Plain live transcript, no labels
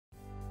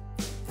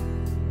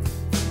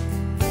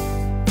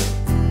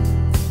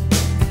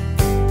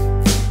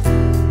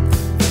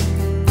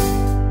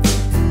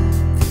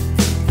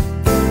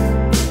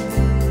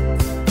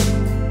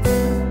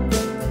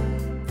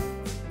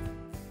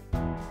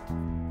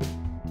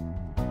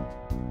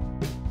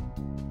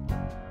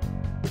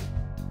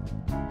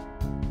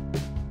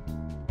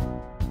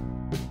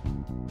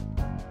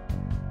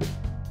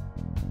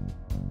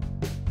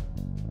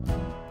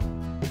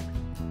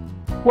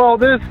Well,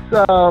 this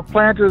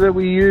planter that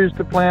we use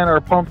to plant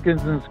our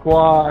pumpkins and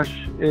squash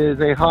is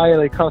a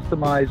highly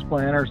customized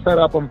planter set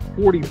up on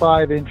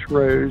 45-inch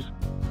rows.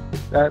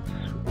 That's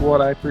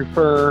what I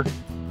prefer.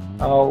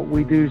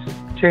 We do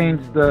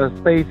change the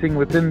spacing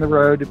within the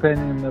row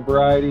depending on the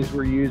varieties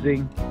we're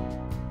using.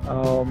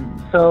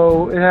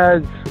 So it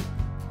has,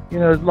 you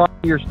know, a lot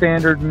of your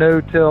standard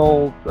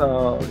no-till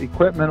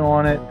equipment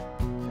on it,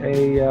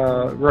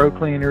 row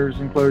cleaners,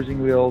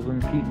 enclosing wheels,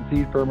 and heat and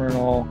seed firmer and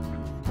all.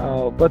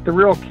 But the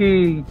real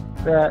key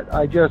that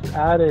I just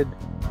added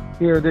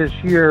here this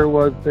year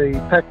was the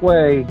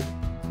Pequea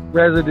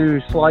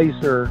Residue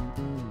Slicer,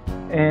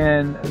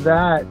 and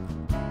that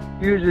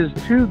uses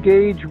 2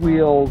 gauge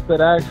wheels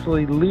that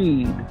actually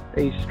lead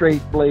a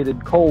straight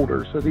bladed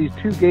coulter. So these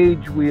 2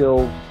 gauge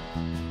wheels,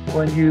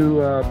 when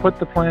you put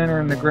the planter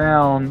in the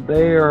ground,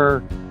 they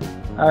are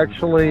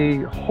actually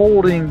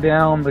holding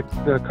down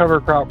the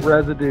cover crop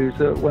residue,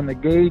 so when the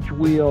gauge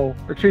wheel,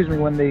 excuse me,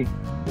 when the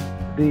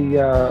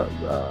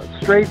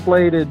straight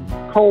bladed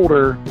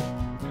coulter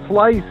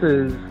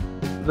slices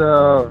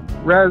the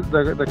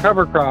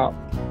cover crop,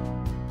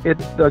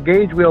 the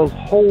gauge wheels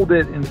hold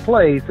it in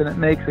place and it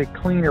makes a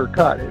cleaner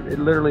cut. It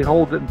literally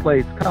holds it in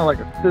place, kind of like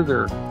a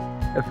scissor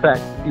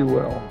effect, if you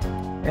will.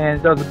 And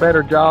it does a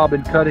better job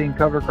in cutting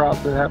cover crops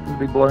that happen to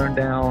be blown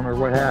down or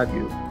what have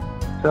you.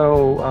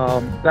 So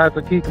that's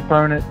a key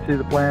component to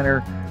the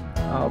planter.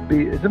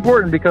 It's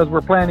important because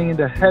we're planting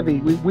into heavy,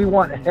 we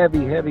want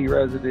heavy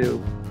residue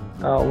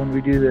when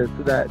we do this.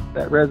 So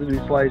that residue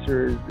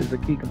slicer is a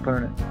key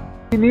component.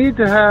 You need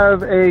to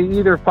have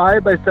either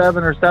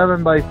 5x7 or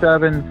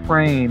 7x7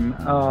 frame,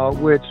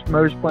 which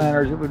most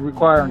planters, it would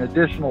require an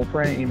additional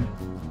frame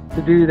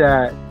to do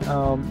that.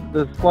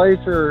 The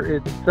slicer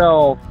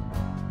itself,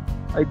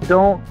 I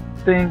don't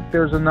think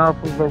there's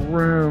enough of a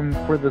room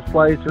for the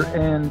slicer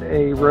and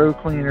a row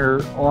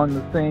cleaner on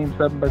the same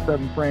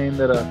 7x7 frame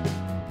that a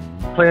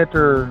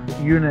planter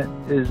unit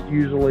is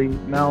usually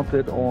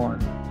mounted on.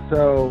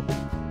 So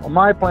on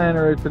my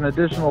planter, it's an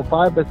additional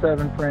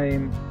 5x7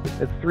 frame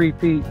that's 3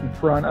 feet in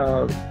front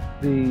of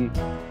the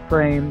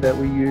frame that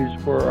we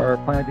use for our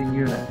planting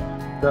unit.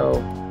 So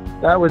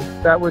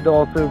that would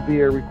also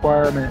be a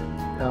requirement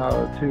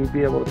to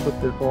be able to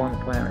put this on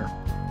the planter.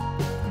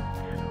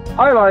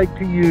 I like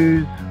to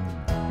use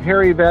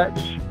hairy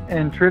vetch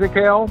and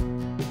triticale,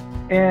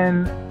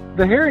 and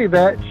the hairy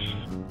vetch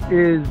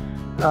is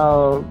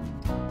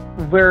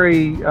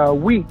very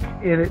weak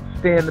in its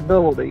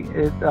standability.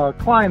 It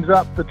climbs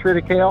up the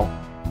triticale,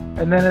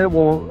 and then it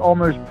will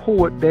almost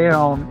pull it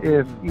down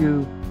if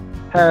you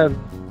have,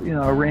 you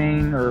know,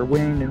 rain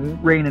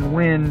and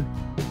wind.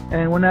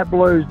 And when that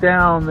blows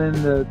down, then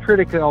the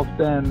triticale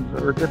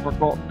stems are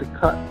difficult to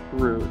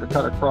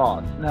cut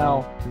across.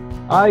 Now,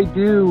 I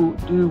do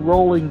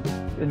rolling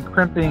and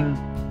crimping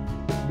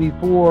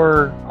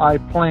before I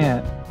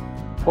plant,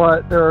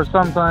 but there are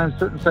sometimes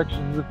certain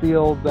sections of the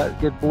field that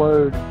get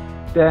blowed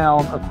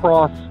down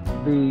across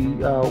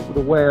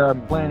the where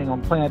I'm planning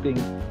on planting.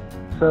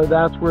 So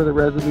that's where the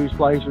residue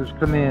slicers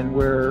come in,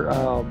 where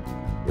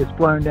it's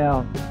blown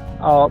down.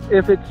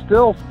 If it's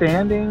still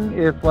standing,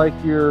 if like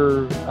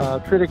your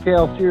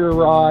triticale, cereal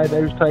rye,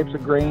 those types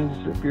of grains,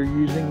 if you're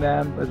using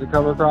them as a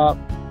cover crop,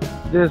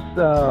 this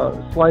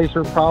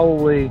slicer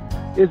probably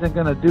isn't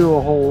going to do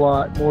a whole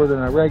lot more than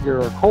a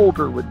regular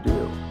coulter would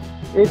do.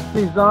 It's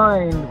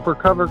designed for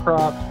cover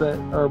crops that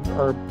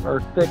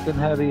are thick and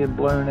heavy and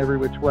blown every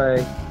which way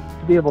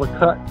to be able to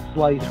cut and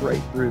slice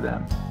right through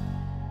them.